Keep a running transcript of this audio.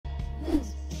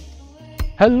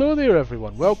Hello there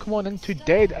everyone, welcome on into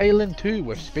Dead Island 2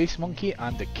 with Space Monkey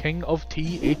and the King of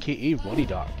Tea aka Ronnie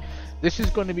Dark. This is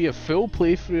going to be a full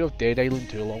playthrough of Dead Island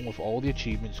 2 along with all the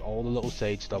achievements, all the little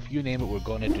side stuff, you name it, we're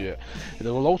going to do it.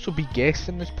 There will also be guests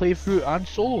in this playthrough and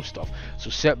solo stuff, so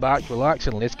sit back, relax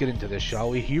and let's get into this, shall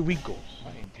we? Here we go.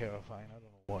 That ain't terrifying, I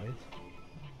don't know what is.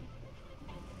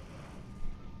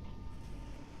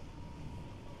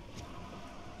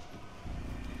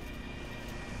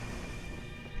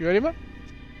 You ready, man?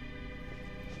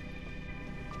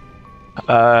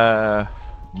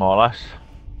 More or less.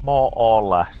 More or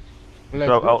less.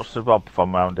 So else to rob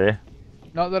from around here?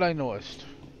 Not that I noticed.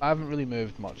 I haven't really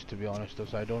moved much, to be honest, so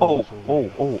I don't know what's over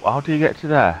here. Oh, how do you get to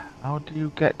there? How do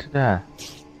you get to there?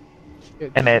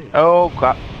 In it. Oh,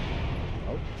 crap.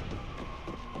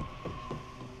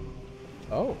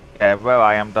 Oh. Yeah, where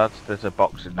I am, Dad, there's a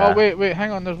box in there. Oh, wait, hang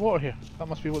on, there's water here. That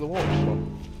must be what the water's for.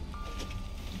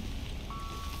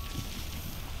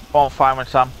 Come on, Fireman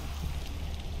Sam.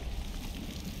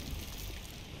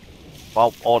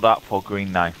 Well, all that for a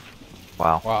green knife.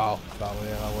 Wow. Wow, that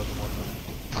wasn't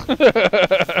worth it.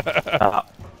 That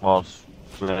was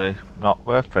really not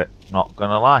worth it. Not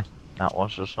gonna lie. That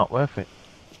was just not worth it.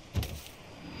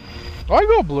 Oh, I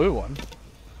got a blue one.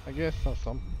 I guess that's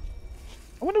some.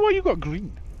 I wonder why you got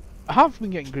green. I have been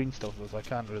getting green stuff though, so I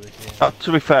can't really see it.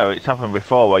 To be fair, it's happened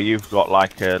before where you've got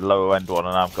like a lower end one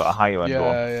and I've got a higher end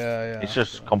one. Yeah. It's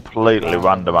just completely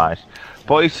randomised.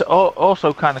 But it's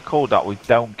also kind of cool that we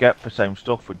don't get the same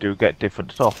stuff, we do get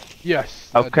different stuff.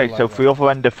 Yes. Okay, so for the other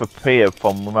end of the pier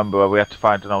from, remember where we had to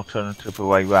find an alternative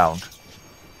way round?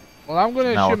 Well, I'm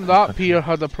going to assume that pier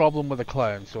had a problem with a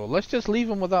clown, so let's just leave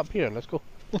him with that pier, let's go.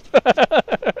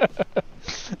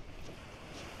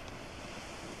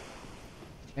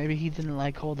 Maybe he didn't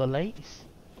like all the lights?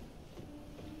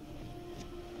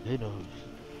 Who knows?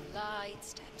 Light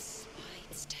steps.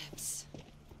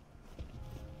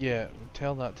 Yeah,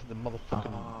 tell that to the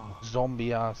motherfucking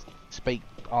zombie ass spike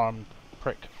armed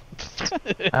prick.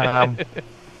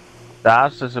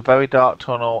 There's a very dark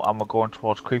tunnel and we're going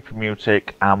towards creepy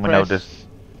music and we know this.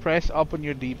 Press up on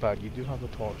your D-pad, you do have a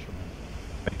torch from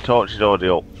it. The torch is already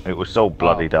up, it was so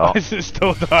bloody dark. Is it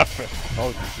still dark?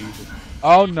 Oh Jesus.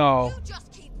 Oh no.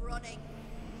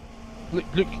 Look,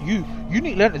 you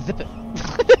need to learn to zip it.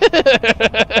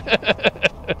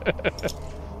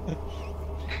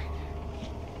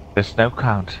 There's no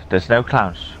clowns.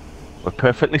 We're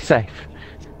perfectly safe.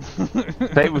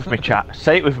 Say it with me, chat.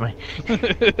 Say it with me.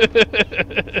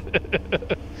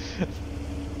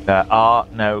 There are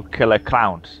no killer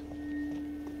clowns.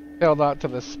 Tell that to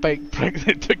the spike prick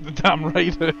that took the damn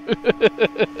rider.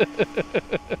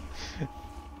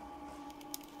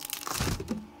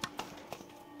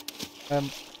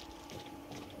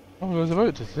 What I was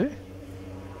about to say?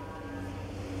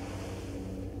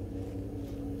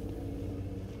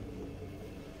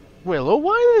 Willow,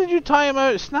 why did you tie him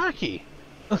out snacky?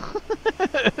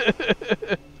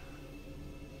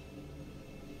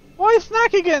 Why is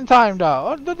Snacky getting timed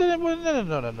out?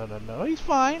 No, he's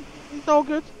fine. He's all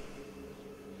good.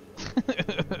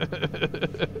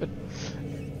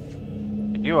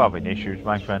 You having issues,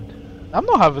 my friend? I'm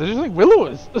not having issues, I think Willow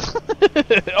is.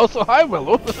 Also, hi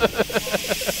Willow.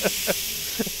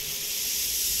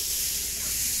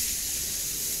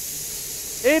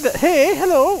 Hey,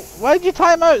 hello. Why'd you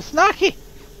time out Snacky?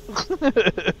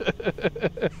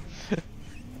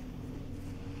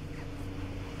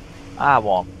 I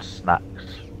want snacks.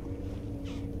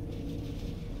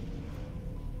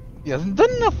 He hasn't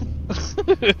done nothing.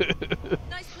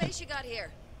 Nice place you got here.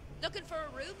 Looking for a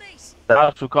roommate?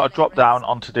 We've got to drop down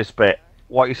onto this bit.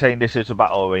 What are you saying this is a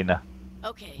battle arena?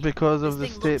 Okay. Because of the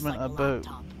statement about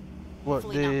what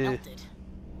the...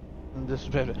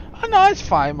 Oh no, it's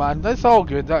fine, man. That's all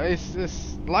good. That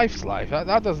is life's life.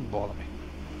 That doesn't bother me.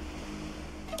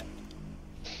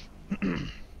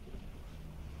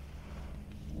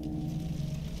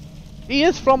 He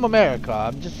is from America.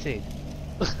 I'm just saying.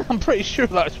 I'm pretty sure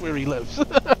that's where he lives.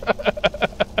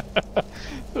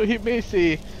 So he may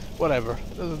say whatever.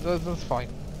 That's fine.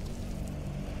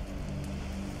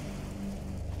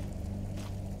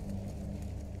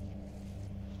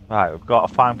 Right, we've got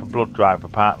to find the blood drive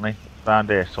apparently. Around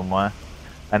here somewhere.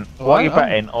 And what are you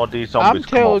betting all these zombies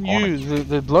come up on? I'm telling you,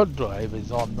 the blood drive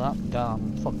is on that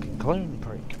damn fucking clown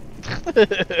prick.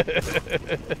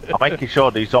 I'm making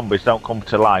sure these zombies don't come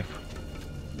to life.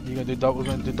 We're going to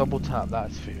do double tap,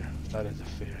 that's fair. That is a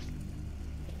fair.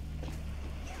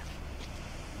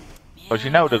 Because you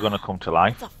know they're going to come to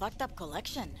life. That's a fucked up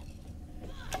collection.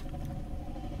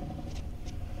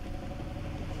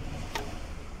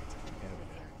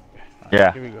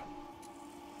 Yeah. Here we go.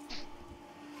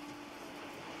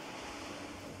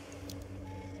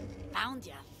 found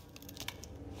you.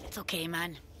 It's okay,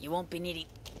 man. You won't be needing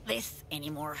this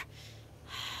anymore.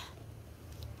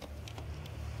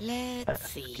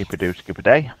 Let's see. Skip a do, skip a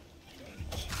day.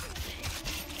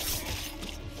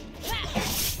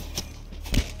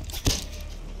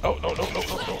 Oh, no, no, no,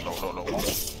 no, no, no, no, no.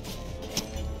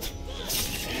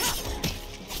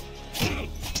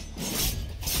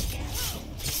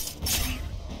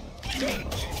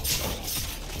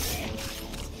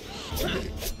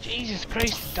 Jesus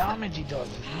Christ, the damage he does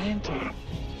is mental.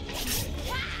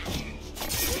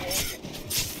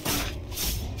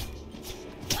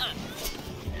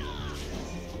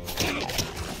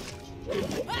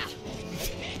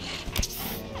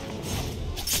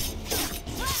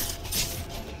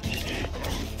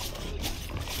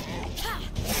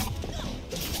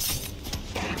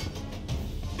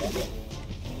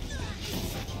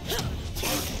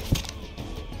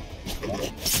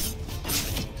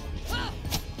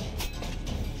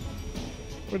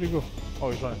 Where'd he go?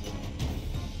 Oh, he's running.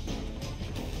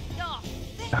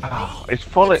 Oh, it's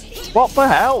fully. What the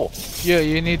hell? Yeah,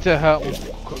 you need to hit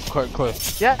him quite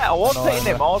close. Yeah, I was hitting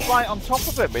him. I was right on top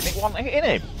of him, and it wasn't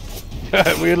hitting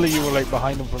him. Weirdly, you were like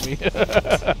behind him for me.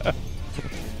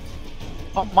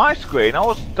 On my screen, I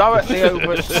was directly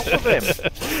over top of him.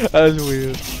 That's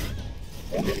weird.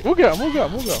 We'll get him, we'll get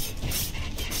him, we'll get him.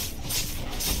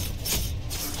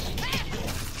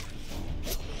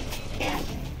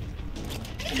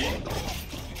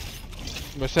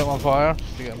 I'm gonna set him on fire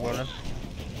just to get him burning.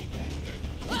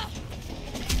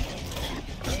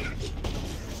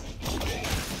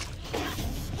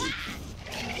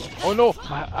 Oh no!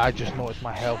 I just noticed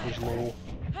my health was low.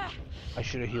 I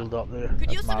should have healed up there.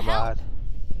 That's my bad.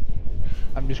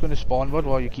 I'm just gonna spawn bud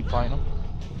while you keep fighting him.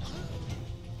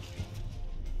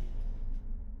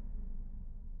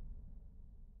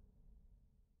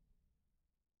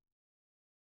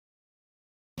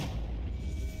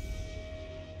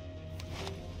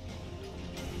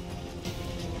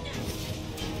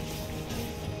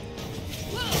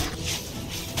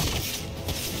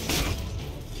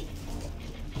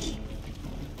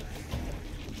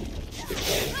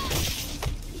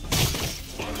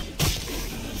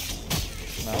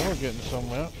 Now we're getting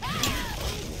somewhere.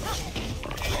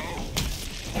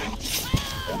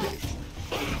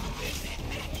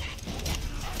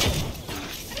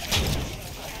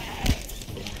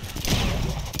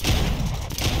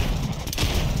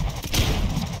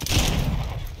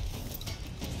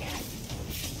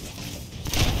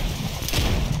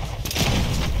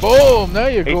 Boom!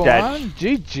 There you go, dead. man.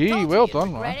 GG. Well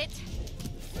done, man.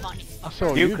 That's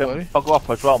all you, can buddy. fuck off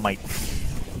as well, mate.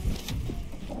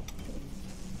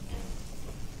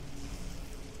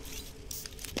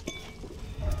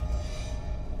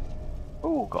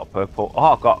 Oh, got a purple. Oh,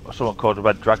 I got someone called a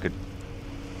red dragon.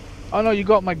 Oh no, you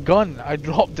got my gun. I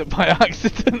dropped it by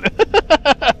accident.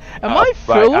 Am I Right,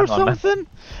 full or hang on then. something?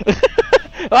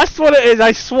 That's what it is.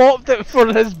 I swapped it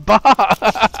for his bat.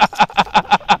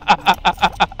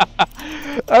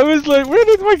 I was like, where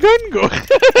did my gun go?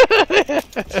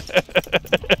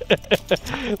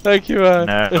 Thank you, man.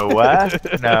 Nowhere.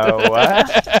 Nowhere.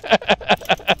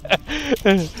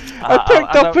 I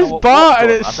picked up his bat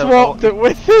and it swapped it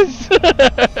with his.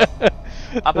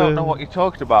 I don't know what you're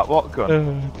talking about. What gun?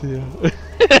 Oh dear.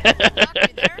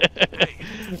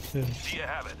 Do you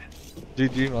have it?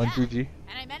 GG, man, GG.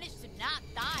 And I managed to not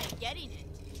die getting it.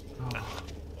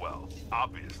 Well,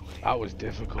 obviously. That was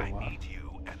difficult, I man. need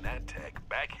you and that tech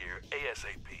back here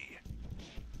ASAP.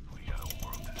 We got a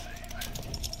world to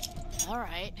save.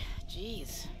 Alright,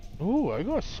 jeez. Ooh, I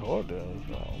got a sword there as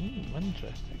well.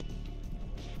 Interesting.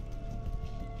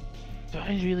 Do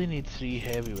I really need 3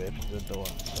 heavy weapons at the one?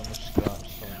 So much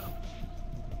scraps.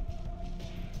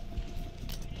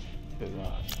 Look at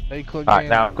that. Right click Right, in.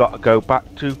 now I've got to go back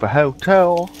to the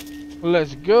hotel.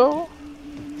 Let's go.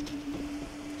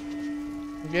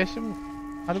 I'm guessing.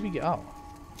 How do we get out?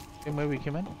 Same way we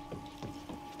came in?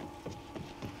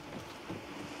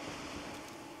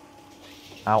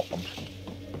 Out.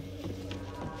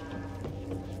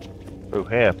 Through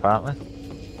here, apparently.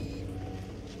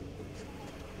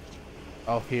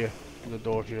 Oh, here. The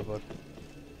door here, bud.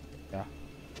 Yeah.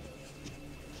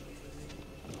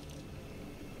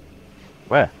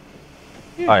 Where?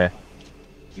 Here. Oh, yeah.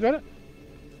 You got it?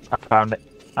 I found it.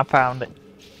 I found it.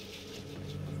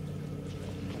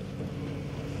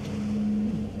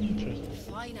 Interesting.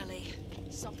 Finally,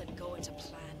 something going to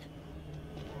plan.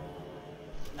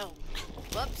 Oh,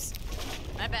 whoops.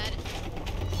 My bad.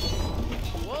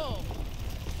 Whoa.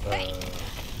 Hey,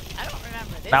 I don't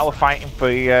remember this. Now we're fighting for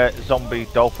the zombie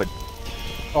dolphin.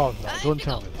 Oh no, don't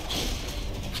tell me.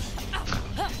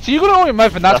 So you're gonna open your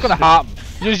mouth and that's gonna happen.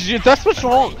 That's what's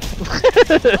wrong.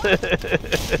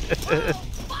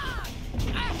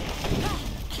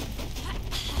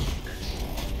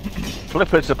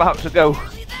 Flipper's about to go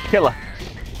killer.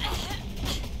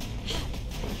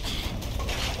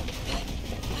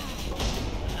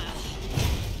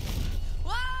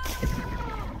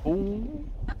 Ooh.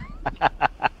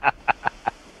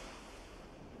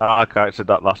 I corrected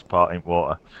that last part in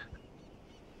water.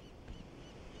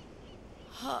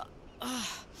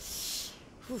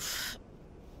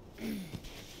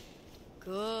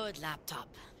 Good laptop.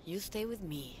 You stay with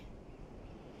me.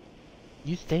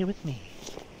 You stay with me.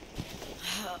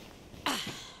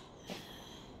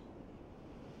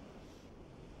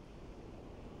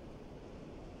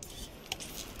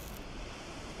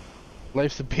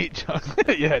 Life's a beach.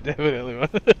 Yeah, definitely, man.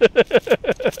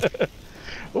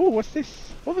 Oh, what's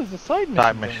this? Oh, there's a side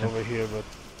mission over here, but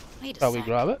Wait a shall we sec.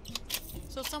 grab it?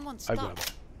 So someone I grab stopped.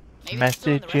 it. Maybe they're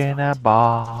still in the Message in a restaurant.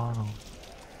 bottle.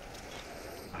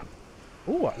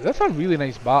 Oh, that's a really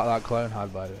nice bat that clown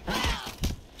had, by the way.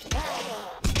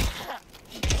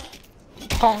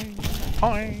 Toing,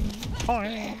 toing,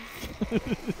 toing.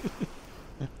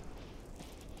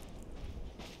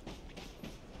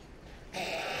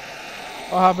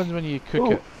 What happens when you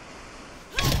cook it?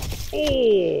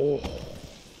 Oh!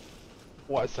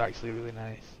 Well, it's actually really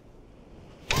nice.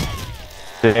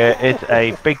 There is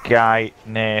a big guy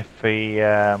near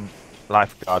the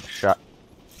lifeguard shack.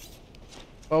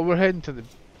 Well, we're heading to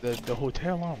the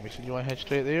hotel, aren't we? So do you want to head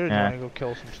straight there, or do you Yeah. want to go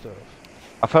kill some stuff?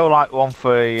 I feel like one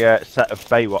for a set of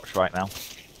Baywatch right now.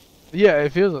 Yeah,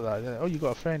 it feels like that. Doesn't it? Oh, you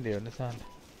got a friend here in the sand.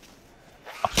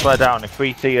 I swear down, if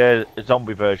we see a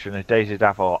zombie version of David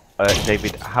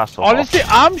Hasselhoff. Honestly,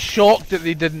 I'm shocked that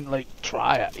they didn't like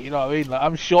try it. You know what I mean? Like,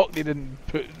 I'm shocked they didn't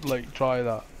try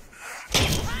that.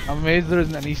 I'm amazed there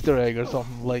isn't an Easter egg or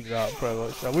something like that. Pretty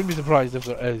much. I wouldn't be surprised if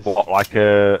there is. What, like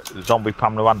a zombie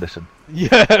Pamela Anderson?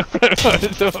 Yeah, pretty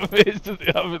much. I'm amazed that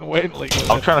they haven't went like that.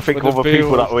 I'm trying to think of other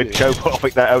people that would go, but I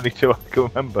think they're only two I can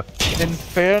remember.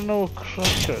 Inferno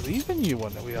Crusher. He's a new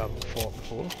one that we haven't fought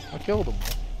before. I killed him.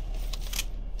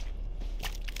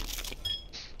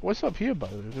 What's up here, by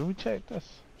the way? Did we check this?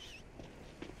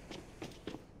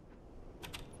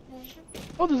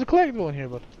 Oh, there's a collectible in here,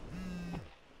 bud.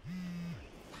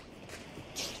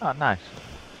 Oh, nice.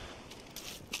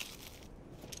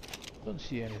 Don't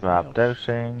see anything Grab else. those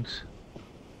things.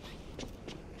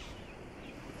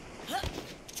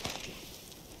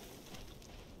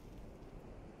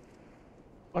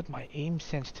 But my aim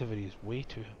sensitivity is way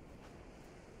too.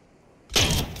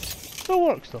 Still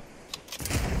works though.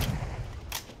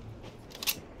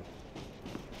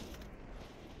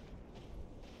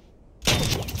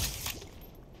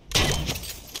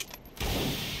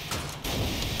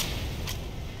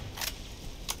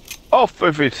 Off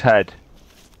with his head.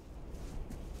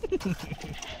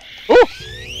 Oh!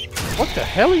 What the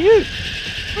hell are you?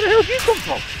 Where the hell did you come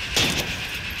from?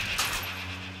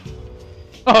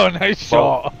 Oh, nice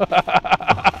shot!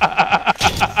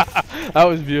 That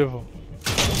was beautiful.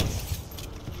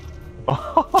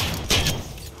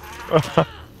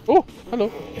 Oh,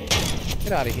 hello.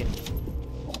 Get out of here.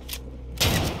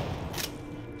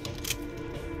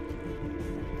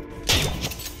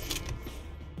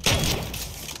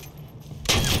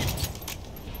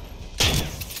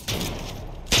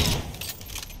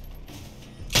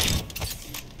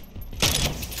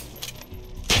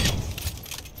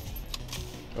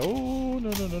 Oh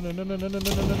no no no no no no no no no no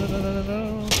no no no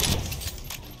no.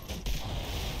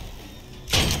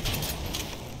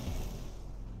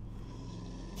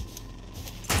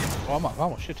 Oh,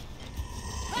 I'm shit.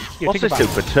 Here, What's take this, it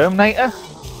back. Super Terminator?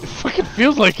 It fucking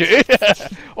feels like it.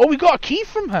 Oh, we got a key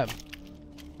from him.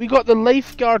 We got the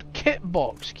lifeguard kit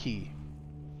box key.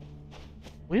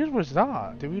 Where was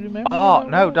that? Do we remember? Oh, where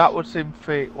no, was? that was in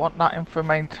the... Wasn't that in the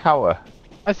main tower?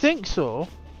 I think so.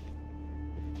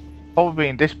 Probably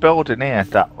in this building here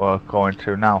that we're going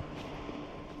to now.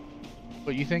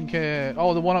 But you think?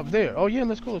 Oh, the one up there. Oh yeah,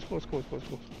 let's go. Let's go. Let's go. Let's go. Let's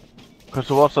go. Because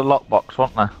there was a lockbox,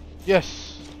 wasn't there?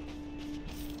 Yes.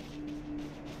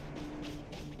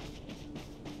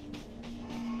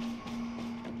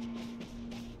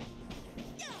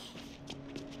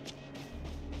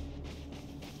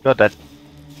 You're dead.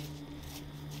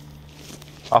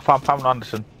 I found Pamela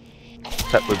Anderson.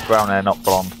 Except with brown hair, not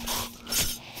blonde.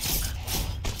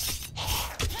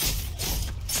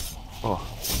 Oh.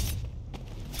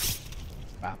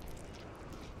 Bam.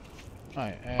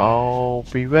 Right. Oh,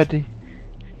 be ready.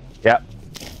 Yep.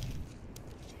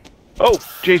 Oh,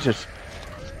 Jesus.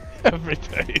 Every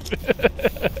time.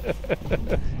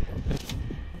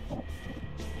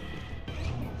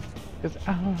 Cause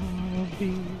I'll be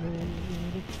ready.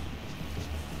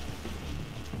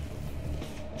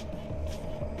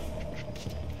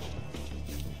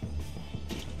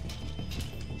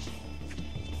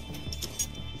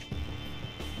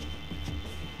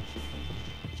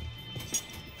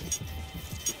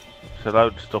 There's a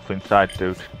load of stuff inside,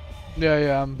 dude.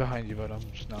 Yeah, I'm behind you, but I'm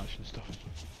snatching stuff.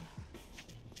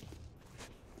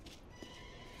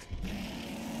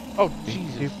 Oh,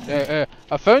 Jesus.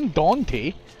 I found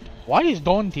Dante. Why is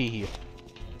Dante here?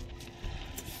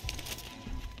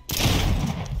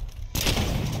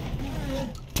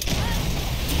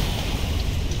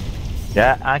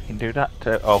 Yeah, I can do that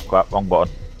too. Oh crap, wrong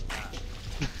button.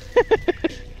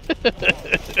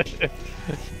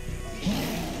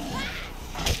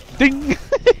 Ding!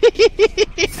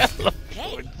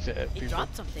 Hey, he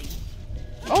dropped something.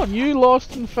 Oh, new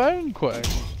lost and found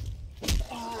quest.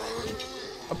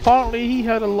 Apparently he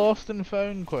had a lost and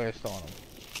found quest on him.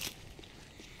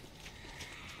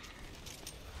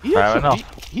 Fair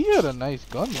enough. He had a nice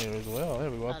gun there as well.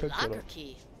 There we go. I A picked it locker up.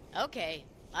 key. Okay,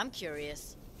 I'm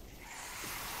curious.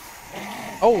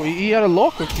 Oh, he had a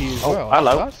locker key as Oh, well.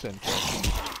 hello. That's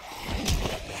interesting.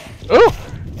 Oh!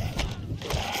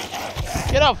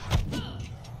 Get off!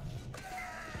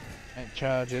 And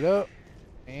charge it up.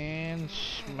 And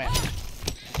smack.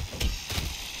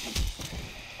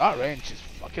 That wrench is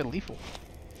fucking lethal.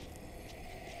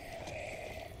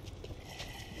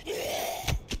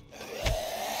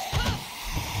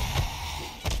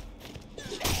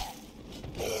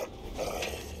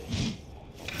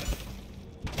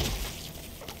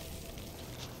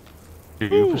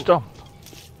 You for stomp.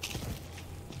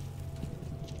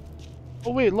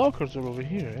 Oh wait, lockers are over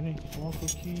here. Any locker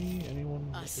key? Anyone?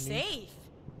 A any- safe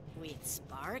with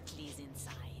sparklies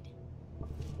inside.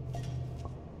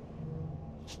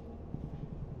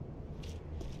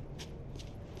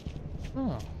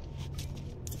 Oh.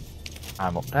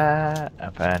 I'm up there,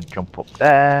 and then jump up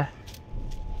there.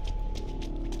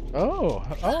 Oh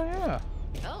yeah.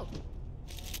 When Oh,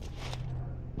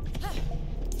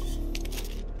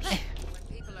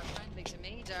 people are friendly to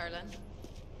me, darling.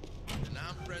 And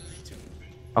I'm friendly too.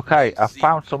 Okay, I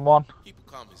found someone. People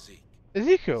call me Zeke.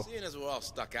 Ezekiel. Seeing as we're all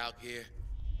stuck out here,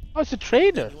 Oh, it's a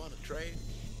trader. you want to trade?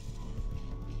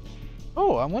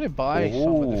 Oh, I'm gonna buy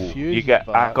some of the Ooh, fuse. you get.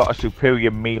 I got a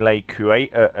superior melee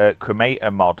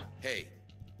cremator mod. Hey,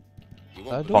 you I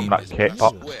won't don't believe From that this, kit but I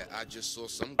box. swear I just saw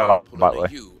some Oh, girl by the pulling way.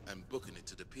 a U and booking it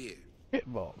to the pier.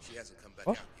 hitbox. She hasn't come back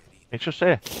What? out yet either. It's just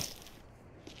here.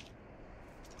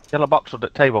 Yellow box on the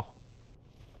table.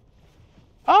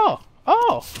 Oh.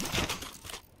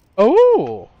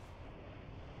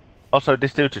 Also,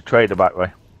 this dude's a trader, by the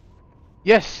way.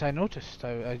 Yes, I noticed.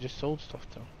 I just sold stuff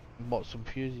to him. Bought some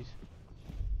fuses.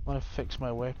 I want to fix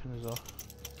my weapons though.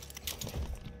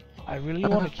 I really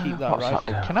want to keep that What's that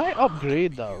rifle. do? Can I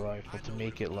upgrade that rifle to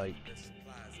make it like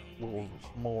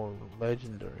more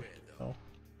legendary? No.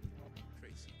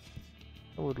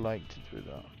 I would like to do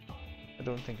that. I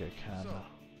don't think I can. though.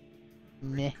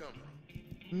 Meh.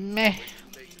 Meh.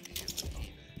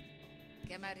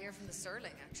 Came out here from the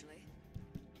Sterling, actually.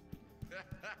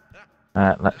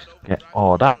 Let's get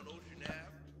all that. You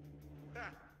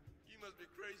must be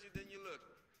crazier than you look.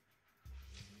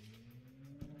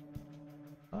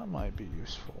 That might be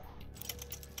useful.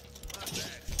 My bag's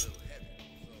a little heavy,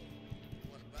 so you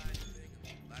want to buy anything,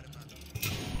 light 'em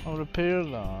out. I'll repair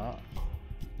that.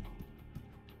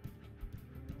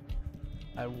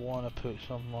 I want to put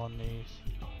some on these.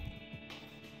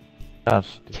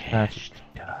 Test.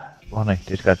 Ronnie,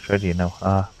 this guy's ready, you know.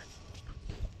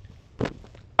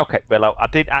 Okay, well, I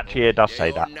did actually hear Dad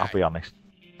say that, I'll be honest.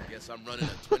 Guess I'm running a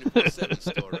 24/7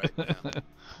 store right now.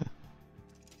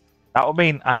 That would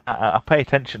mean I pay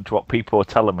attention to what people are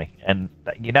telling me, and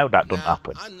you know that doesn't Now,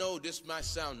 happen. I know this might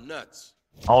sound nuts.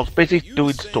 I was busy You the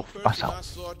doing same stuff person myself. I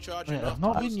saw charging Right, off I've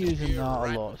not the been coast using here that a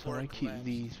right lot, so before I it keep collapsed.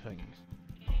 these things.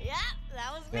 yeah,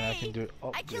 that was Then me. I can do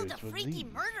I killed a upgrades with freaky these.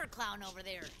 murder clown over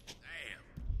there.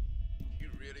 Damn. You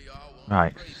really are one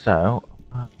Right, crazy. so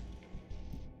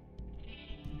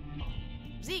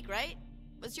Zeke, right?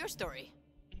 What's your story?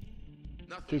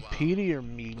 Nothing wild. Superior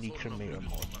melee cremator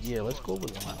mod. Yeah, let's go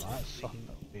with that. That's something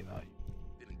that would be nice.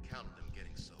 Didn't count on them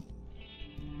getting sold.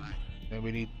 Bye. Then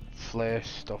we need flesh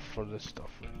stuff for this stuff.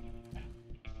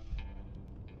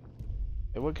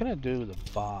 Hey, what can I do with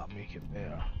the bat? Make it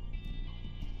better.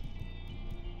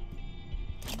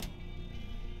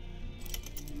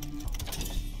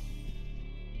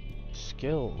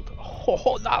 Skilled.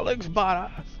 Oh, that looks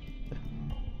badass.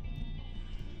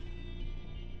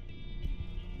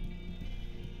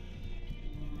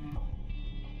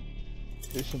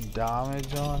 Do some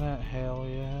damage on it. Hell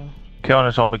yeah.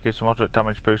 Killness only gives moderate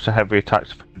damage boost to heavy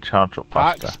attacks and charge up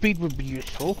faster. Attack speed would be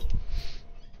useful.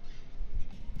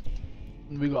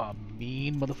 We got a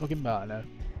mean motherfucking bat now.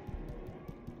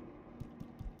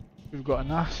 We've got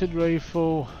an acid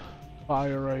rifle,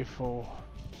 fire rifle,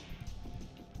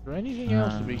 Is there anything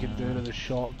else that we can do to the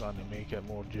shotgun to make it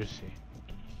more juicy?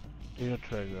 Air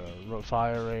trigger,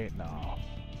 fire rate, no.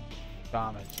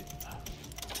 Damage.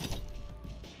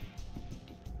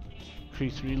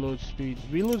 Increase reload speed.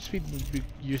 Reload speed would be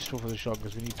useful for the shotgun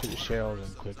because we need to put the shells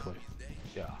in quickly.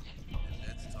 Yeah.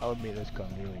 That would make this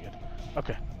gun really good.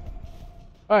 Okay.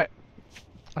 Alright.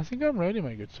 I think I'm ready,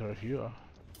 my good sir, if you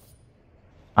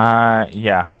are.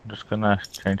 Yeah. I'm just gonna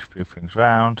change a few things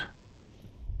around.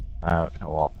 You know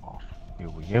what? I'll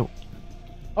deal with you.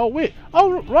 Oh wait,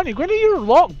 oh Ronnie, go into your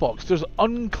lockbox. There's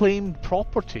unclaimed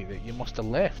property that you must have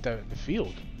left out in the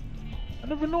field. I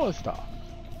never noticed that.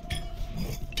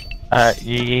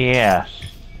 Yes.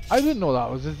 I didn't know that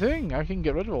was a thing. I can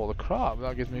get rid of all the crap.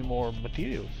 That gives me more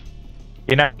materials.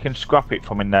 You know, you can scrap it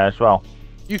from in there as well.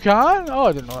 You can? Oh,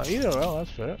 I didn't know that either. Well, that's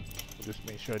fair. I'll just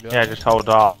make sure I do that. Yeah, just hold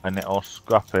R and it'll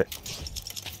scrap it.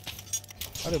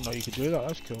 I didn't know you could do that.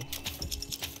 That's cool.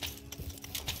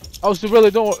 Oh, so Willow,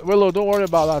 don't worry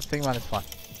about that thing, man. It's fine.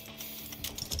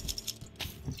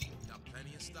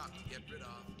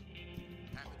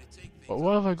 But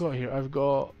what have I got here? I've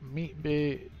got meat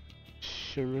bait,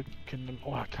 shuriken.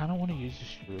 Oh, I kind of want to use the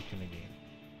shuriken again.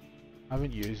 I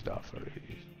haven't used that for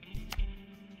ages.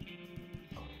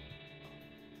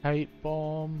 Pipe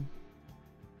bomb.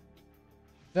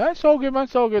 Yeah, it's all good, man.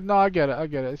 It's all good. No, I get it. I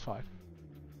get it. It's fine.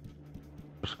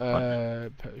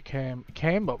 Cam,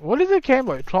 but what is it, cam?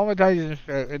 Like traumatizing.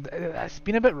 It's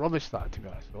been a bit rubbish, that, to be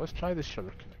honest. So let's try the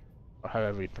shuriken, or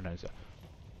however you pronounce it.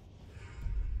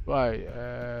 Right.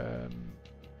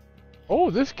 Oh,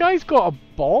 this guy's got a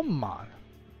bomb, man.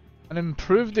 An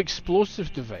improved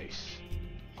explosive device.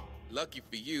 Lucky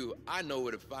for you, I know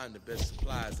where to find the best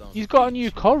supplies on. He's got a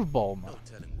new curveball, man. No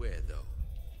telling where though.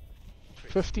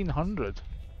 1500.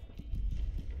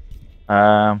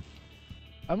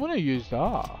 I'm gonna use that.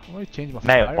 I'm gonna change my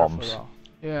nail fire bombs. for that.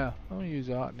 Yeah, I'm gonna use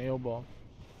that nail bomb.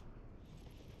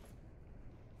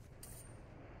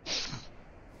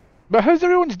 But how's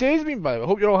everyone's days been, by the way? I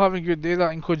hope you're all having a good day.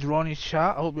 That includes Ronnie's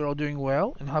chat. I hope you're all doing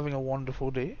well and having a wonderful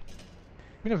day.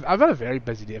 I mean, I've had a very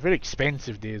busy day, a very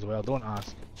expensive day as well. Don't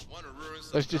ask.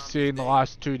 Let's just say in the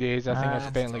last 2 days, I think I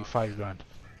spent like $5 grand.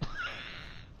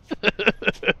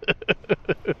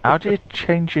 How do you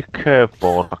change your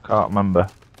curveball? I can't remember.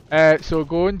 So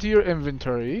go into your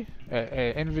inventory,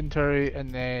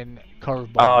 and then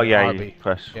curveball. Oh yeah, RB. you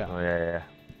press. Yeah. Oh yeah.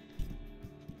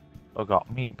 I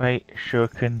got meat bait,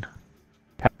 shuriken,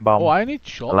 pen bomb. Oh, I need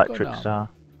shotgun electric now. star.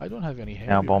 I don't have any heavy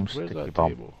Nail bomb, rounds. Where's sticky that bomb.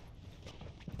 table?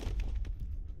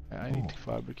 I need to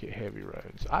fabricate heavy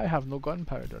rounds. I have no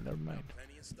gunpowder. Never mind.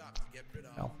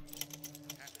 No.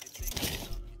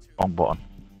 Wrong button.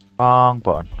 Wrong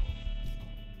button.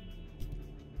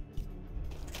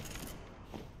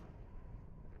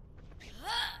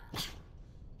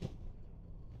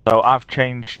 So I've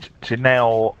changed to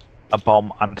nail a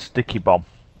bomb and sticky bomb.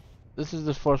 This is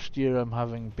the first year I'm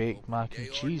having baked mac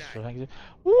and cheese for Thanksgiving.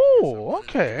 Ooh,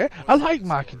 okay. I like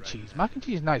mac and cheese. Mac and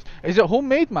cheese is nice. Is it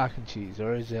homemade mac and cheese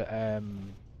or is it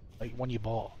like one you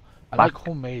bought? I like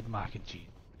homemade mac and cheese.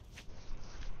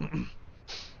 I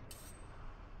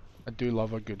do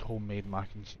love a good homemade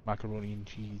macaroni and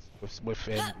cheese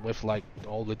with like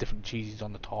all the different cheeses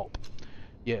on the top.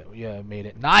 Yeah, I made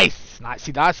it. Nice.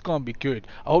 See, that's gonna be good.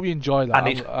 I hope you enjoy that. And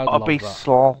it's gotta be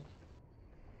slow.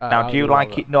 Now, do you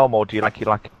like it normal, or do you like it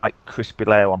like crispy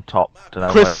layer on top?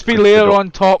 Crispy layer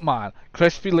on top, man.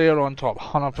 Crispy layer on top,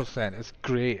 100%. It's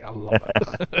great. I love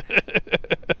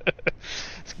it.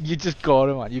 You just got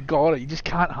it, man. You got it. You just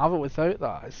can't have it without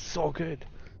that. It's so good.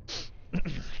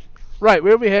 Right,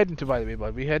 where are we heading to, by the way,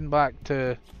 bud? We heading back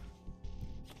to...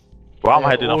 Well, I'm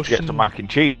heading off to get some mac and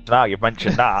cheese now, you've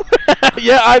mentioned that.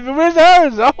 Yeah, where's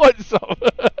ours? I want some.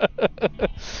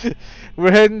 We're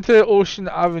heading to Ocean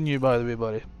Avenue, by the way,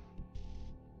 buddy.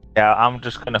 Yeah, I'm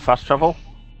just gonna fast travel.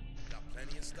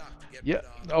 Yeah.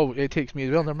 Oh, it takes me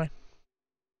as well, never mind.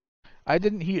 I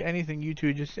didn't hear anything you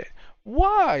two just said.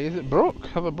 Why? Is it broke?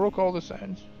 Have I broke all the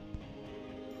sounds?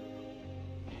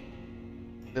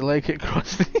 They like it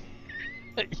crusty?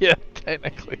 Yeah,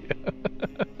 technically.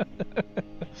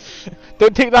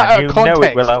 Don't take that out of context. You know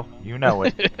it, Willow. You know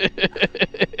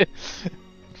it.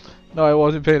 No, I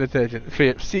wasn't paying attention.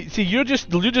 Fair. See, you're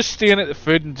just staring at the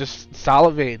food and just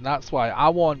salivating. That's why I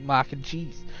want mac and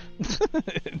cheese.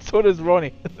 And so does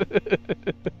Ronnie. After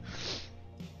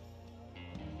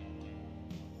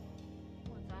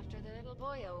the little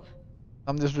boyo.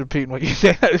 I'm just repeating what you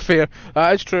said. That's fair.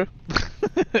 It's true.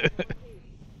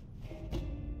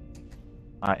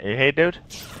 You here, dude?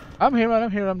 I'm here, man.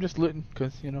 I'm here. I'm just looting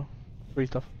because free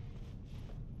stuff.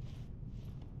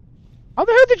 How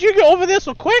the hell did you get over there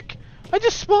so quick? I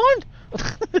just spawned.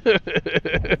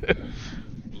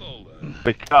 Lola.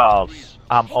 Because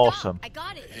I'm Hey, awesome. Doc, I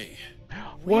got it. Hey,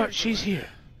 What? She's here.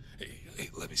 hey,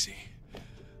 let me see.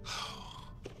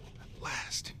 At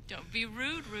last. Don't be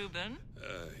rude, Reuben.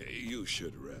 Hey, you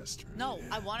should rest. No,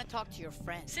 I want to talk to your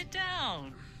friend. Sit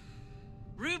down.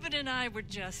 Reuben and I were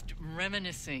just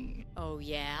reminiscing. Oh,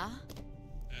 yeah?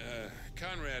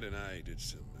 Conrad and I did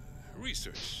some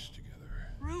research together.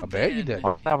 Reuben, bet you did.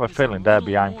 I have a was feeling they're little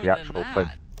behind more the than actual that. thing.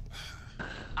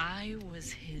 I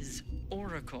was his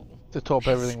oracle. To top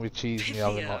His everything with cheese in the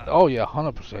oven. Pythia. Oh yeah,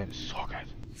 100%. So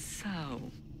good. So,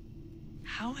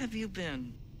 how have you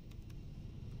been?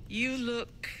 You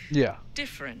look Yeah.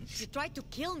 different. You tried to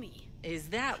kill me. Is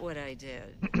that what I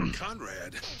did?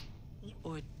 Conrad.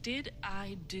 Or did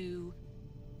I do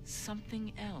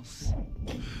something else?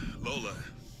 Lola,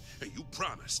 you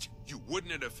promised you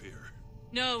wouldn't interfere.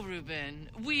 No, Reuben.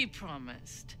 We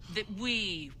promised that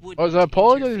we would. Oh, I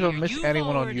apologize if I missed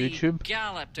anyone on YouTube.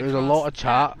 There's a lot of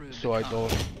chat, so I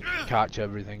don't catch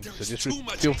everything. So just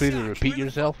feel free to repeat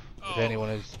yourself if anyone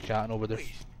is chatting over there.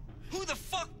 Who the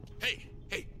fuck?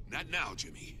 Hey, not now,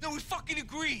 Jimmy. No, we fucking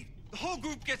agreed. The whole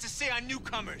group gets to say on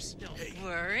newcomers. Don't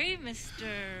worry, Mr.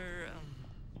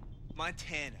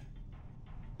 Montana.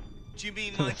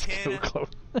 Jimmy So Montana. close.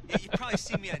 Yeah, you probably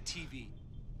see me on TV.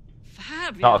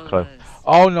 Fabulous. Not a clue.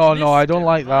 Oh no, no, I don't Mr.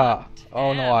 like that.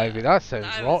 Oh no, Montana. Ivy, that sounds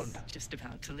I rotten. was just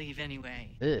about to leave anyway.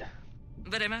 Ugh.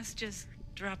 But I must just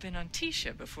drop in on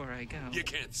Tisha before I go. You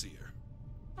can't see her.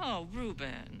 Oh,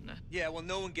 Reuben. Yeah, well,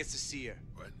 no one gets to see her.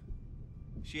 What?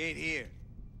 She ain't here.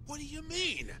 What do you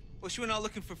mean? Well, she went out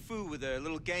looking for food with a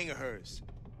little gang of hers.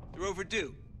 They're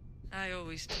overdue. I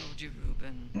always told you,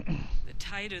 Reuben. The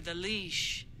tighter the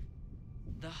leash,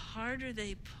 the harder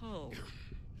they pull.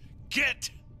 Get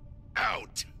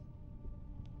out!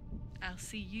 I'll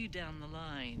see you down the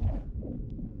line.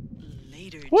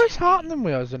 Later, What's Jimmy. happening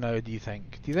with us now, do you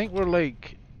think? Do you think we're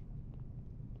like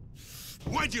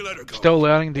Why'd you let her go? still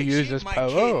learning to Hey, use she this ain't my power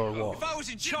kid. or If what? I was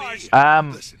in charge,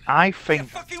 Listen. I yeah, think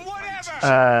fucking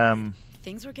whatever.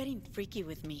 Things are getting freaky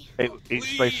with me.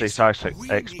 it's basically a science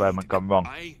experiment gone wrong.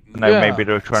 I And then Yeah. maybe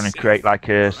they were trying to create like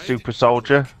a super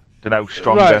soldier, you know,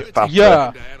 stronger, Right, faster.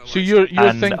 yeah. So you're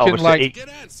And thinking obviously like it- get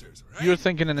answers, right? you're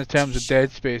thinking in the terms of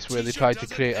Dead Space where they tried to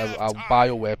create a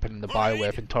bioweapon and the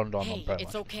bioweapon turned on them Hey, pretty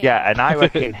it's much. okay. Yeah, and I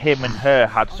reckon him and her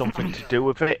had something to do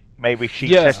with it. Maybe she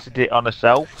Yeah. tested it on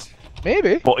herself,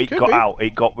 Maybe. but it could got be. out,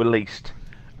 it got released.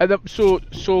 And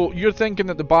so you're thinking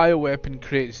that the bioweapon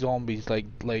creates zombies like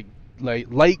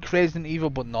Resident Evil,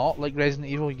 but not like Resident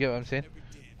Evil. You get what I'm saying?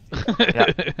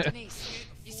 Denise,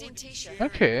 you seen Tisha?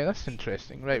 Okay, that's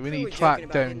interesting. Right, we need to track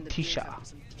down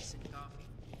Tisha.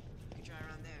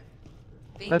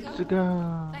 Let's Bingo?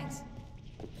 go. Thanks.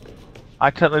 I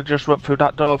totally just went through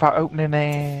that door without opening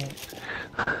it.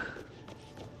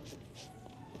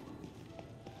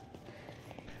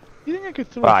 You think I could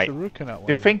throw Right. a shuriken at one?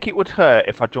 Do you think it would hurt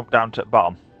if I jumped down to the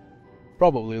bottom?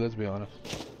 Probably, let's be honest.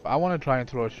 But I want to try and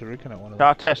throw a shuriken at one of Can them.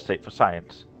 I test it for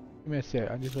science? Give me a sec,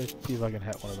 I just want to see if I can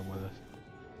hit one of them with this.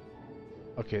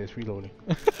 Okay, it's reloading.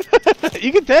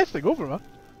 You can test it, go for it, man.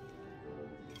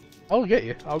 I'll get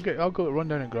you. I'll go run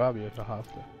down and grab you if I have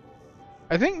to.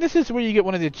 I think this is where you get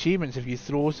one of the achievements if you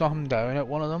throw something down at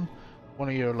one of them, one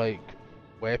of your like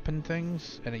weapon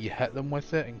things, and you hit them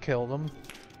with it and kill them.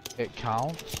 It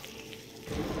counts.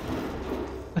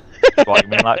 What, you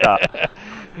mean like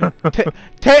that?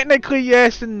 Technically,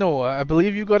 yes and no. I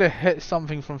believe you got to hit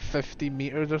something from 50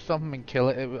 meters or something and kill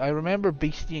it. I remember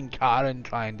Beastie and Karen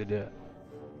trying to do it.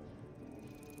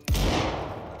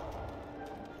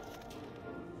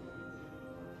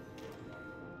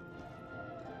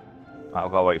 I've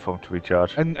got to wait for him to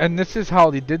recharge. And this is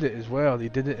how they did it as well. They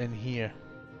did it in here.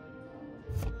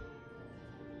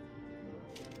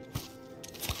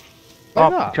 Oh,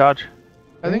 Like that. recharge.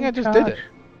 I think I just did it. Recharge.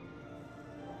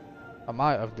 I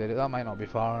might have did it. That might not be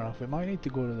far enough. We might need to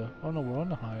go to the. Oh no, we're on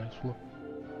the highest floor.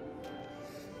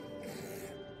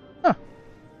 Huh.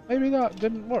 Maybe that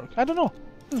didn't work. I don't know.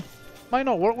 Might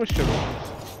not work with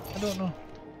shurikens. I don't know.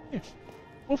 Yeah.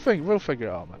 We'll figure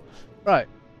it out, man. Right.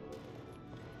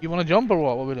 You want to jump or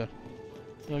what? What we doing?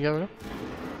 You want to give it a go?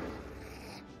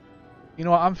 You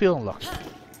know what? I'm feeling lucky.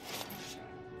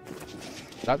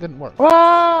 That didn't work.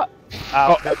 What?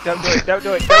 Oh, don't do it, don't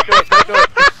do it, don't do it, don't do it.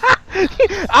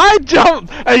 I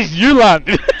jumped as you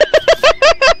landed.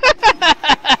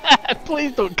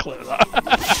 Please don't clear that.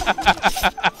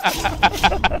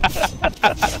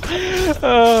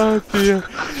 Oh dear.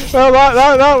 Well,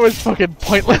 that was fucking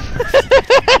pointless.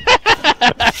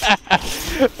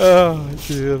 Oh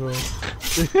dear.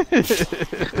 Man.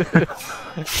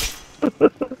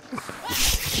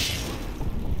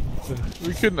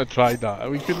 couldn't have tried that.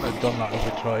 We couldn't have done that if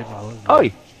we tried, man.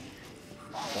 Oi!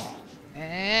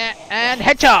 And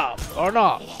headshot! Or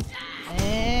not.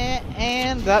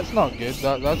 And that's not good.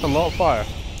 That's a lot of fire.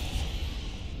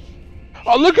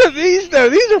 Oh, look at these now!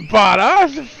 These are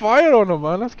badass! There's fire on them,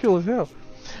 man. That's cool as hell.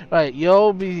 Right,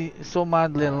 you'll be so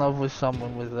madly in love with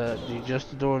someone with you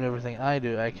just adore everything I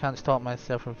do. I can't stop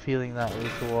myself from feeling that way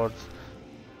towards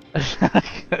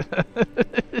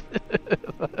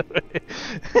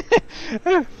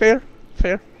fair.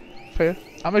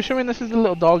 I'm assuming this is the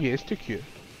little doggy. It's too cute.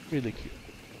 Really cute.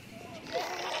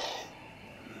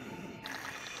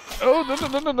 Oh,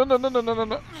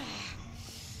 no.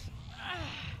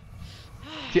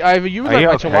 See, Ivy, you would like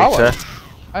my chihuahua. Sir?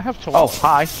 I have chihuahua. Oh,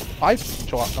 hi. 5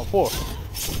 chihuahua, no 4.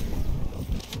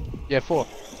 Yeah, 4.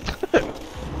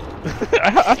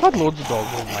 I've had loads of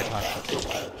dogs over my time.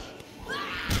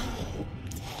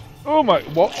 Oh my,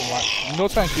 what? Oh my, no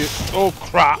thank you. Oh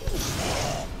crap.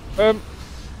 I'm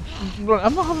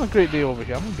not having a great day over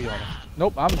here, I'm gonna be honest.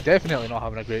 Nope, I'm definitely not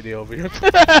having a great day over here.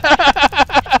 Hey,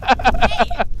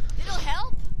 little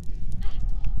help?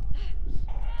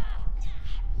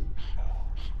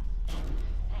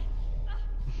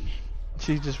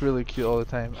 She's just really cute all the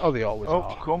time. Oh, they always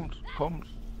are. Comes.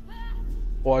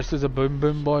 Watch, there's a boom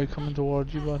boom boy coming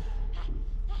towards you, bud.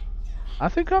 I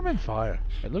think I'm in fire.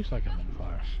 It looks like I'm in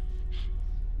fire.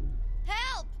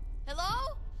 Help!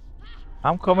 Hello?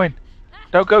 I'm coming.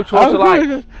 Don't go towards the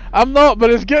light. I'm not, but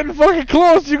it's getting fucking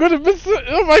close. You're gonna miss it.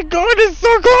 Oh my god, it's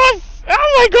so close!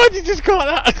 Oh my god, you just caught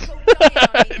that!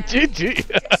 GG.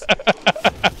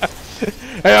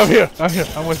 Hey, I'm here.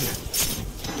 I'm with you.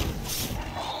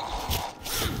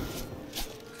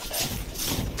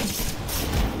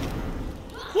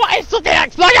 What is the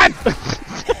explosion?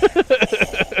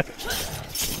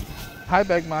 Hi,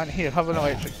 big man. Here, have an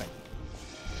electric thing.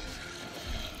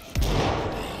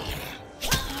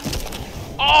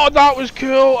 Oh, that was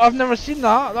cool. I've never seen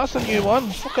that. That's a new one.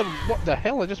 Fucking, what the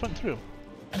hell? I just went through.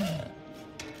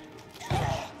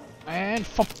 And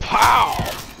for pow!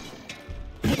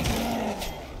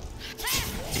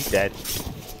 He's dead.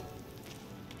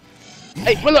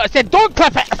 Hey, well, look, I said don't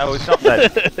clip it! Oh, he's not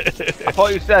dead. I thought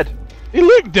he was dead. He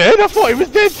looked dead. I thought he was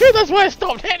dead too. That's why I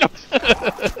stopped hitting him.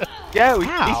 Yeah,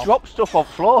 he dropped stuff on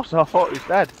the floor, so I thought he was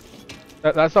dead.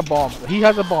 That's a bomb. He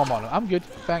has a bomb on him. I'm good.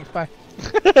 Thanks, bye.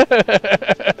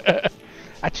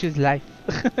 I choose life.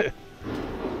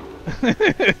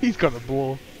 He's gonna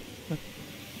blow.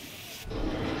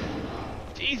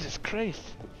 Jesus Christ.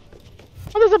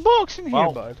 Oh, there's a box in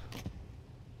here, bud.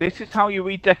 This is how you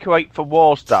redecorate for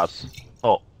wars, Daz.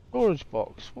 Oh. Storage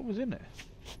box. What was in it?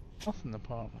 Nothing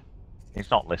apparently. He's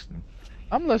not listening.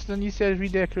 I'm listening. You said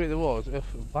redecorate the walls.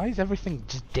 Why is everything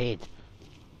just dead?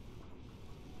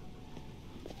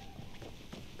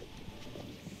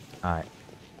 Alright.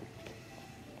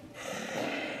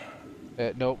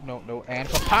 No. And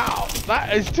for pow!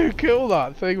 That is too cool,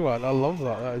 that thing, man. I love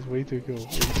that. That is way too cool.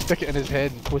 You stick it in his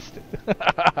head and twist it.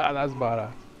 That's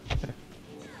badass.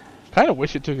 Kind of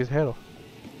wish it took his head off.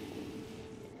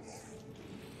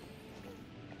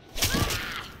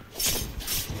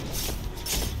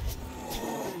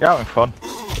 You're having fun.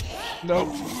 No.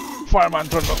 Fireman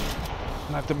turned up.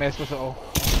 I have to mess with it all.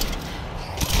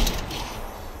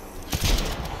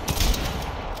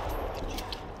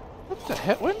 What the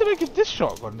heck? When did I get this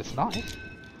shotgun? It's nice.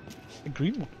 The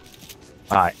green one.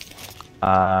 Alright.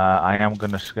 I am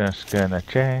gonna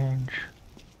change.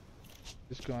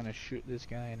 Just gonna shoot this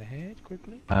guy in the head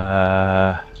quickly.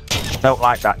 Don't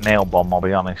like that nail bomb, I'll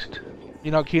be honest.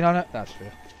 You're not keen on it? That's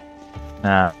fair.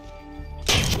 Nah.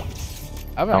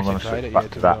 I haven't actually tried it yet,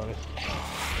 to be honest.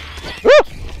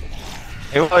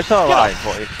 It's alright,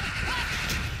 but it's...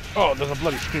 Oh, there's a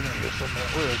bloody screaming at this somewhere.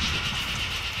 Where is she?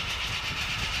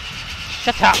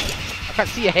 Shut up! I can't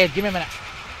see your head, give me a minute.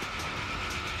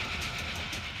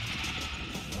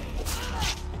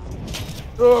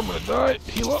 Oh, I'm gonna die.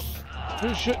 Heal up.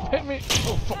 Oh shit, hit me.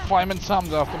 Oh fuck, Fireman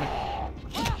Sam's after me.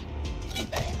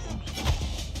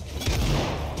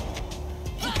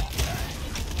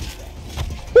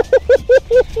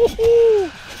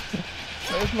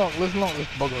 Let's knock this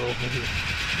bugger over here.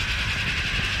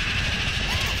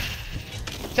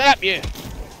 Shut up, you!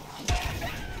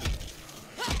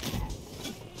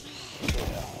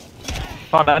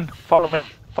 Come on then, follow me.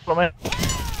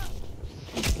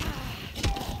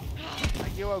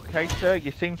 Are you okay, sir?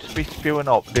 You seem to be spewing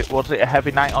up. Was it a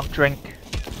heavy night on drink?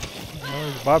 No,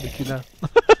 it's barbecue now.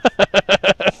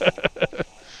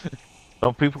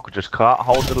 Some people could just can't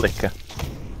hold the liquor.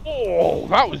 Oh,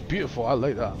 that was beautiful. I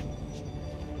like that.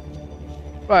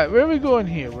 Right, where are we going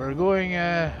here? We're going,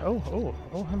 oh,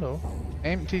 hello.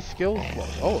 Empty skill slot.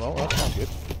 Oh, no, that's not good.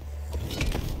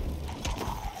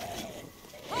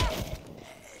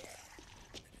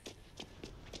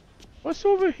 What's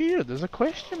over here? There's a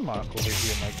question mark over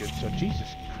here, my good sir. Jesus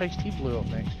Christ, he blew up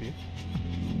next to you.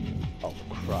 Oh,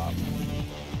 crap.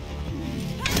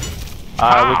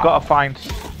 We've got to find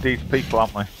these people,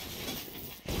 haven't we?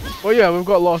 Well, yeah, we've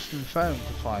got lost and found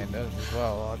to find out as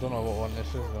well. I don't know what one this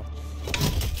is though.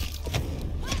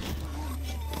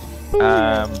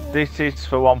 This is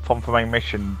for one from the main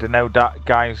mission. Do you know that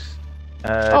guy's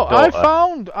Oh,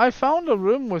 daughter? I found a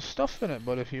room with stuff in it,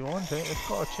 but if you want it, it's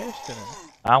got a chest in it.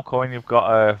 How come you've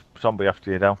got a zombie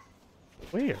after you though?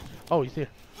 Where? Oh, he's there.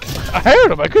 I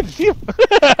heard him, I couldn't see him.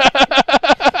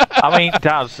 I mean,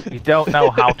 Daz, you don't know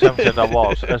how tempted I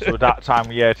was as with that time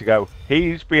of year to go,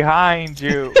 he's behind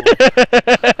you!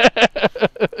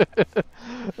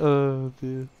 Oh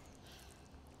dear.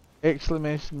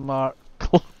 Exclamation mark.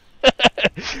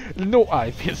 No,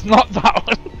 Ivy, it's not that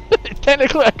one.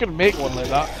 Technically I could make one like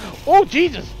that. Oh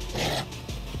Jesus!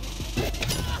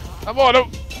 Come on out!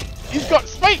 He's got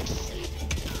spikes!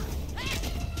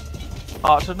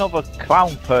 Oh, it's another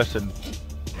clown person.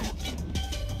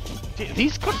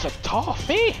 These guns are tough,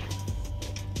 eh?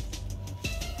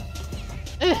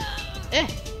 Eh.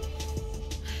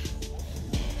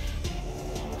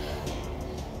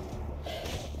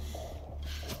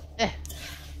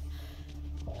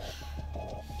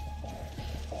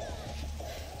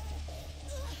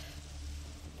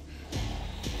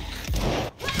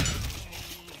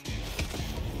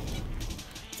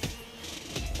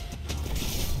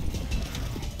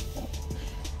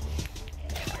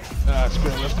 Let's go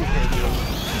for it.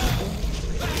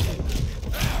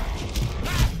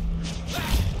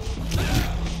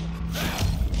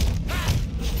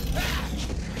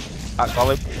 I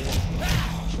got him.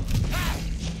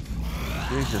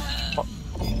 Jesus.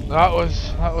 That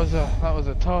was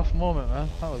a tough moment, man.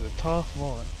 That was a tough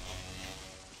moment.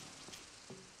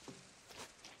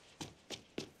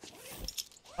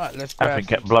 Alright, let's grab Everything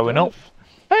kept some blowing up. stuff.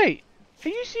 Hey,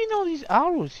 have you seen all these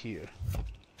arrows here?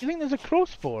 Do you think there's a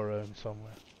crossbow around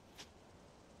somewhere?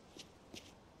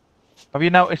 Have you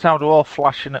noticed how they're all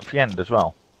flashing at the end as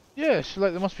well? Yes,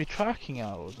 like there must be tracking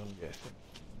arrows, I'm guessing.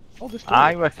 Oh, this door.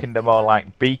 I reckon they're more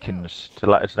like beacons to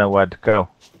let us know where to go.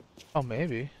 Oh,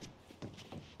 maybe.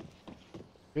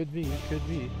 Could be, could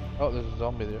be. Oh, there's a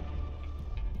zombie there.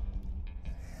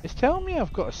 It's telling me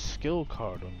I've got a skill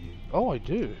card on you. Oh, I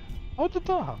do. How did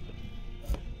that happen?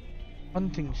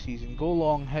 Hunting season. Go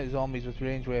long, hit zombies with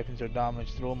ranged weapons or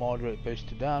damage. Throw moderate boost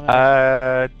to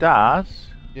damage. Daz?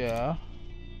 Yeah.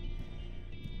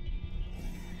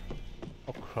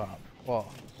 Oh crap. What?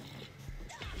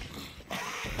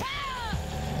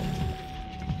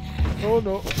 Oh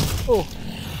no. Oh.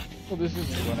 Oh, this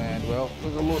isn't gonna end well.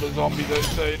 There's a load of zombies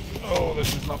outside. Oh,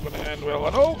 this is not gonna end well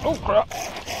at all. Oh crap.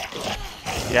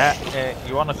 Yeah,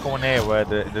 you want to come in here where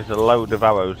there's a load of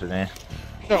arrows in here.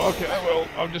 No, okay, I will.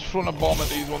 I'm just throwing a bomb at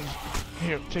these ones.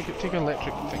 Here, take it, take an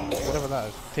electric thing, whatever that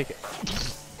is. Take it.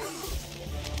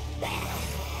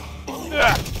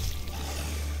 Yeah.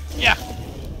 Yeah.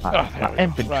 My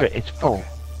inventory Right. is full. Okay.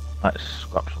 Let's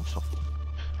scrap some stuff.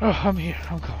 Oh, I'm here.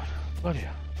 I'm coming. Bloody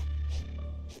hell.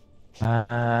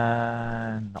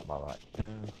 Not my right.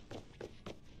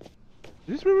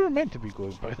 Is this where we were meant to be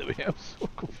going, by the way? I'm so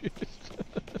confused.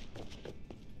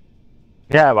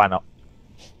 Yeah, why not?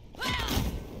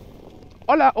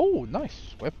 Hola! Oh,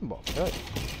 nice. Weapon box. Right.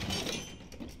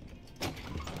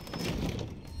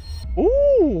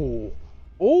 Ooh!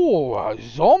 Oh, a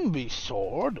zombie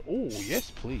sword. Oh, yes,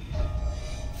 please.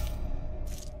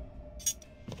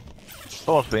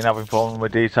 Someone's been having fun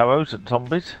with these arrows and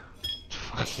zombies.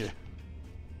 Fuck you.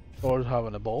 Or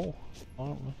having a ball. I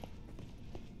don't know.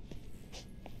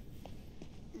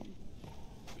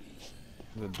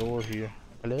 The door here.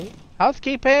 Hello?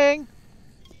 Housekeeping!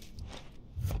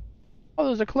 Oh,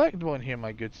 there's a collectible in here,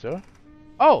 my good sir.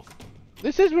 Oh!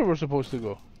 This is where we're supposed to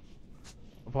go.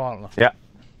 Apparently. Yeah.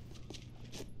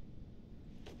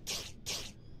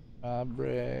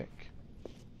 Fabric.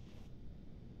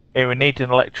 Here, we need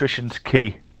an electrician's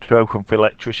key to open the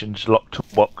electrician's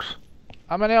locked box.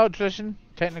 I'm an electrician,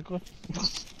 technically.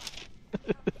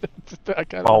 I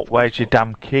can't Oh, where's your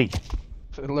damn key?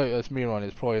 Look, that's me on.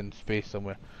 It's probably in space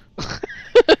somewhere.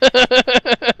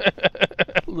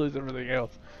 Lose everything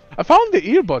else. I found the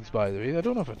earbuds, by the way. I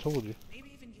don't know if I told you.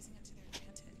 Maybe even using it to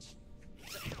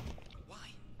their advantage.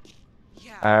 Why?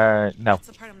 Yeah. No. That's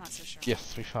the part I'm not so sure.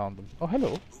 Yes, we found them. Oh,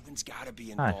 hello. Ruben's gotta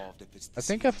be Hi. involved if it's the I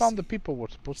think I found the CDC. people we're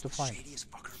supposed to He's the find.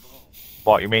 shadiest fucker of all.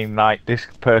 What, you mean like this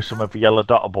person with the yellow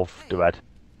dot above the head?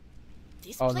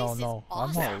 This Oh place no, is no, I'm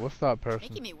awesome. not with that person.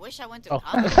 Making me wish I went to Oh.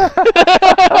 college.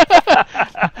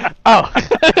 Oh.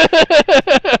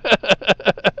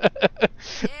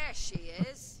 There she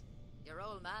is. Your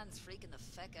old man's freaking the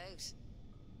feck out.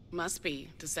 Must be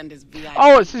to send his VIP.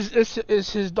 Oh, it's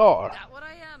his daughter, That what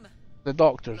I am? the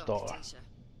doctor's Look, daughter. Tisha,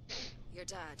 your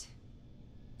dad.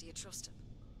 Do you trust him?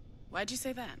 Why'd you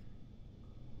say that?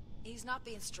 He's not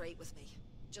being straight with me.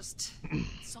 Just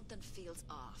something feels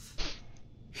off.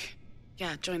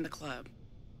 Yeah, join the club.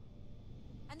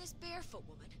 And this barefoot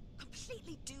woman,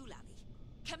 completely doolally,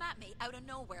 came at me out of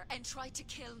nowhere and tried to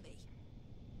kill me.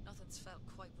 Nothing's felt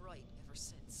quite right ever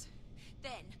since.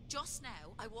 Then, just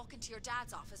now, I walk into your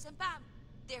dad's office and bam,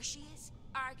 there she is,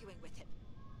 arguing with him.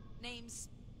 Name's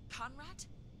Conrad?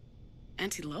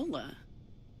 Auntie Lola?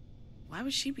 Why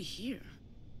would she be here?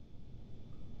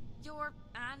 Your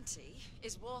auntie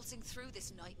is waltzing through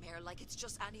this nightmare like it's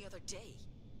just any other day.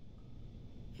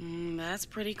 That's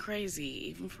pretty crazy,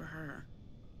 even for her.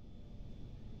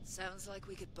 Sounds like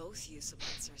we could both use some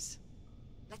answers.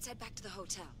 Let's head back to the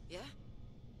hotel, yeah?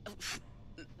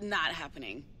 Not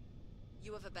happening.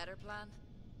 You have a better plan?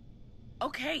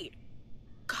 Okay.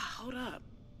 God, hold up.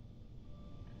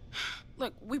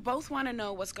 Look, we both want to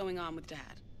know what's going on with Dad,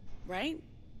 right?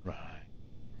 Right.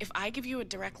 If I give you a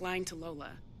direct line to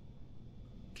Lola,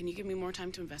 can you give me more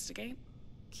time to investigate?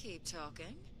 Keep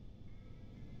talking.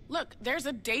 Look, there's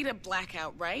a data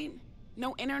blackout, right?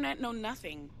 No internet, no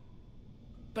nothing.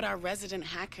 But our resident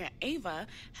hacker, Ava,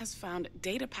 has found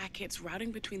data packets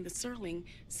routing between the Serling,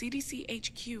 CDC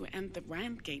HQ, and the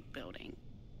Randgate building.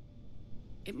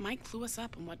 It might clue us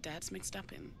up on what Dad's mixed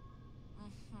up in.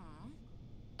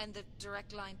 And the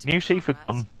direct line to Can you see for Conrad?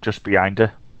 gun just behind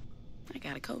her? I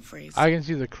got a code phrase. I can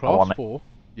see the want it. crossbow.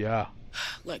 Yeah.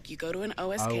 Look, you go to an I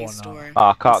OSK want store. Oh,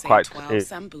 I can't say quite 12 see it.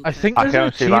 Sambuca. I think I there's can an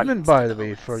only see, like- achievement, by the OS.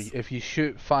 way, for if you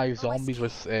shoot 5 zombies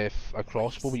with a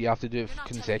crossbow, but you have to do it You're not telling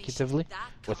me consecutively she's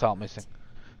that without confident.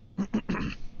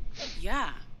 missing. Yeah.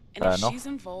 And Fair if enough. she's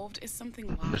involved, it's something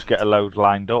wild. Just get a load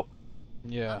lined up.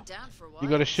 Yeah. I'm down for You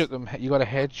gotta wild. shoot them. You gotta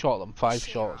headshot them 5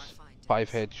 Sure, I'll shots, find it. 5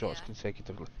 headshots Yeah.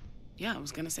 consecutively. Yeah, I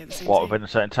was gonna say the same What, thing. within a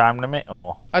certain time limit?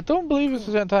 Or? I don't believe it's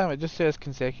a certain time. It just says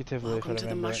consecutively. Welcome if to I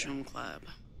the remember it. Mushroom Club.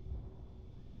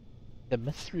 The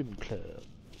Mushroom Club.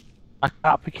 I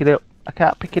can't pick it up. I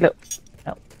can't pick it up.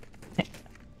 No.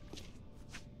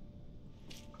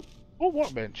 Oh,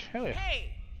 workbench. Hell yeah.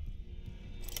 Hey!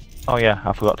 Oh yeah,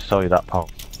 I forgot to tell you that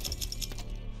part.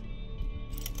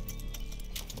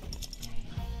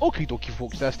 Okie dokie,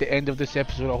 folks, that's the end of this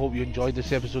episode. I hope you enjoyed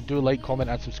this episode. Do like, comment,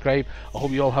 and subscribe. I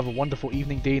hope you all have a wonderful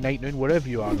evening, day, night, noon, wherever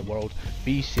you are in the world.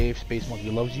 Be safe. Space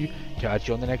Monkey loves you. Catch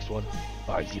you on the next one.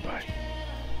 Bye, bye.